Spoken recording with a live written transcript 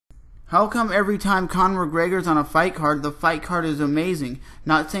How come every time Conor McGregor's on a fight card, the fight card is amazing?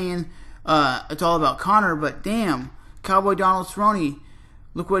 Not saying it's all about Conor, but damn, Cowboy Donald Cerrone,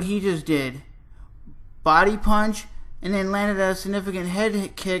 look what he just did. Body punch, and then landed a significant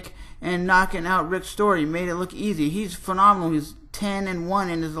head kick and knocking out Rick Story. Made it look easy. He's phenomenal. He's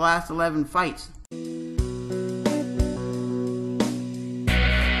 10-1 in his last 11 fights.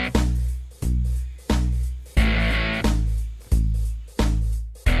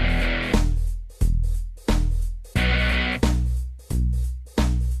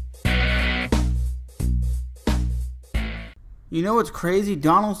 You know what's crazy?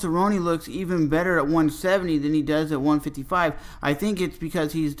 Donald Cerrone looks even better at 170 than he does at 155. I think it's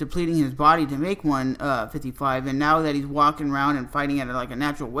because he's depleting his body to make 155, and now that he's walking around and fighting at like a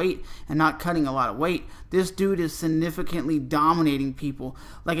natural weight and not cutting a lot of weight, this dude is significantly dominating people.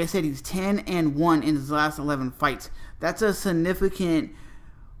 Like I said, he's 10-1 in his last 11 fights. That's a significant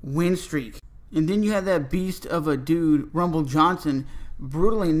win streak. And then you have that beast of a dude, Rumble Johnson,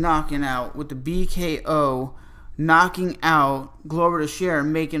 brutally knocking out with the BKO, knocking out Glover Teixeira,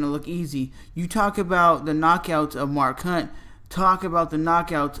 making it look easy. You talk about the knockouts of Mark Hunt, talk about the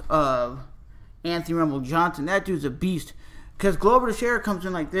knockouts of Anthony Rumble Johnson. That dude's a beast. Because Glover Teixeira comes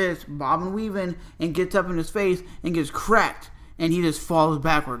in like this, bobbing, weaving, and gets up in his face and gets cracked, and he just falls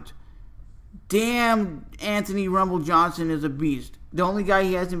backwards. Damn, Anthony Rumble Johnson is a beast. The only guy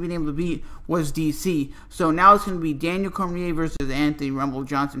he hasn't been able to beat was DC. So now it's going to be Daniel Cormier versus Anthony Rumble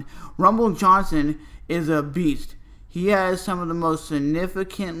Johnson. Rumble Johnson is a beast. He has some of the most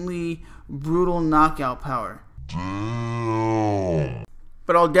significantly brutal knockout power.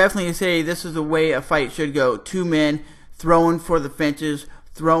 But I'll definitely say this is the way a fight should go. Two men throwing for the fences,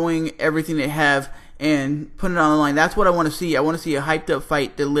 throwing everything they have, and putting it on the line. That's what I want to see. I want to see a hyped up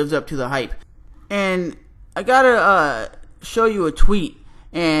fight that lives up to the hype. And I gotta show you a tweet.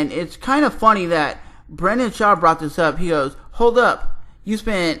 And it's kind of funny that Brendan Shaw brought this up. He goes, "Hold up, you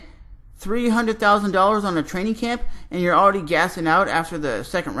spent $300,000 on a training camp and you're already gassing out after the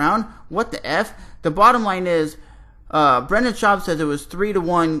second round? What the F?" The bottom line is, Brendan Schaub says it was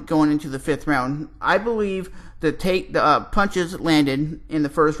 3-1 going into the fifth round. I believe the punches landed in the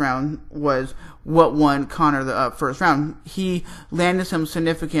first round was what won Conor the first round. He landed some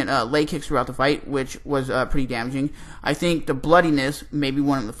significant leg kicks throughout the fight, which was pretty damaging. I think the bloodiness maybe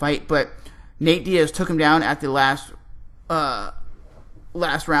won him the fight, but Nate Diaz took him down at the last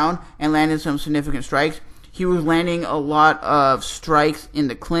round and landed some significant strikes. He was landing a lot of strikes in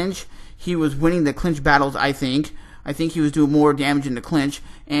the clinch. He was winning the clinch battles, I think. I think he was doing more damage in the clinch.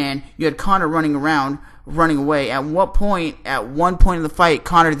 And you had Conor running around, running away. At one point in the fight,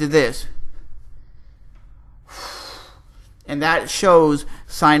 Conor did this. And that shows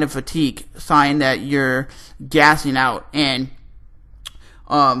sign of fatigue, sign that you're gassing out. And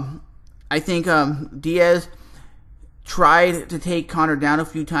I think Diaz tried to take Conor down a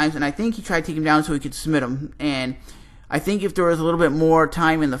few times, and I think he tried to take him down so he could submit him. And I think if there was a little bit more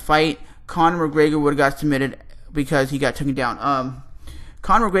time in the fight, Conor McGregor would have got submitted because he got taken down.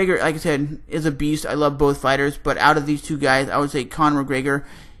 Conor McGregor, like I said, is a beast. I love both fighters, but out of these two guys, I would say Conor McGregor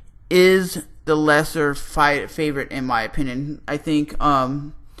is the lesser favorite in my opinion. I think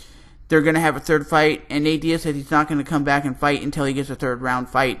they're going to have a third fight, and Nate Diaz said he's not going to come back and fight until he gets a third round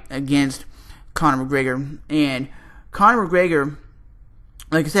fight against Conor McGregor. And Conor McGregor,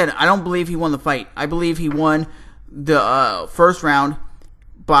 like I said, I don't believe he won the fight. I believe he won the first round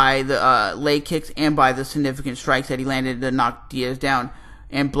by the leg kicks and by the significant strikes that he landed to knock Diaz down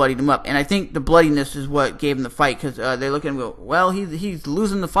and bloodied him up. And I think the bloodiness is what gave him the fight, because they look at him and go, well, he's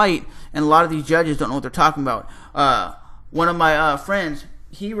losing the fight, and a lot of these judges don't know what they're talking about. One of my friends,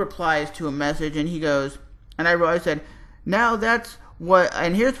 he replies to a message, and he goes, and I said, now that's what,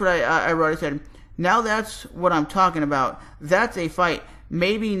 and here's what I wrote. I said, now that's what I'm talking about. That's a fight.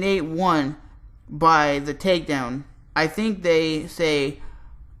 Maybe Nate won by the takedown. I think they say,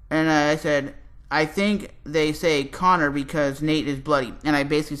 and I said, I think they say Conor because Nate is bloody. And I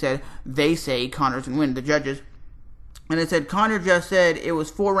basically said, they say Conor's going to win, the judges. And I said, Conor just said it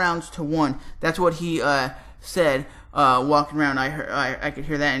was 4-1. That's what he said walking around. I could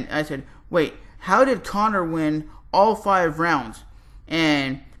hear that. And I said, wait, how did Conor win all 5 rounds?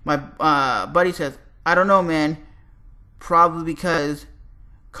 And my buddy says, I don't know, man. Probably because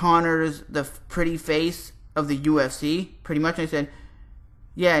Conor's the pretty face of the UFC, pretty much. I said,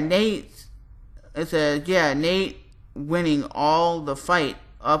 yeah, Nate winning all the fight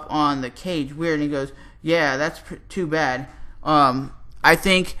up on the cage. Weird. And he goes, yeah, that's too bad. I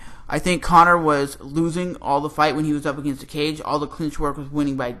think Conor was losing all the fight when he was up against the cage. All the clinch work was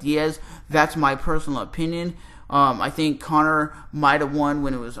winning by Diaz. That's my personal opinion. I think Conor might have won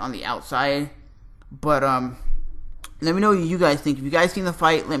when it was on the outside. But let me know what you guys think. If you guys seen the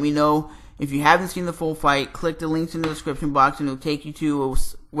fight, let me know. If you haven't seen the full fight, click the links in the description box and it'll take you to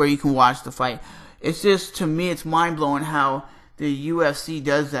where you can watch the fight. It's just, to me, it's mind-blowing how the UFC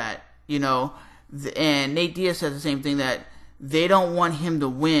does that, you know. And Nate Diaz says the same thing, that they don't want him to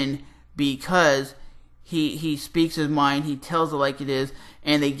win because he speaks his mind, he tells it like it is,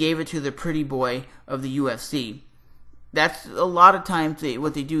 and they gave it to the pretty boy of the UFC. That's a lot of times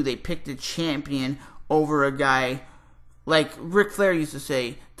what they do. They pick the champion over a guy. Like Ric Flair used to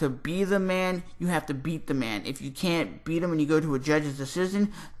say, to be the man, you have to beat the man. If you can't beat him and you go to a judge's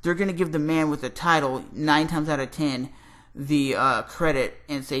decision, they're going to give the man with the title 9 times out of 10 the credit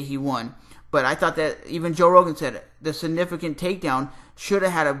and say he won. But I thought that even Joe Rogan said it. The significant takedown should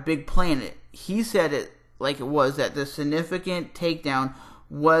have had a big play in it. He said it like it was, that the significant takedown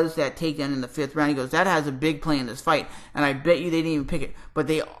was that takedown in the 5th round. He goes, that has a big play in this fight, and I bet you they didn't even pick it.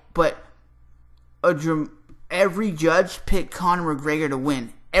 Every judge picked Conor McGregor to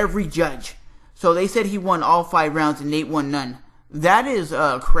win. Every judge. So they said he won all 5 rounds and Nate won none. That is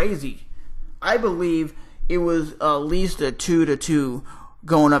crazy. I believe it was at least a 2-2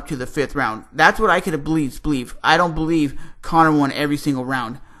 going up to the 5th round. That's what I could believe. I don't believe Conor won every single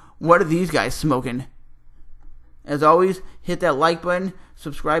round. What are these guys smoking? As always, hit that like button,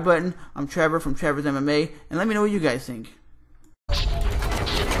 subscribe button. I'm Trevor from Trevor's MMA, and let me know what you guys think.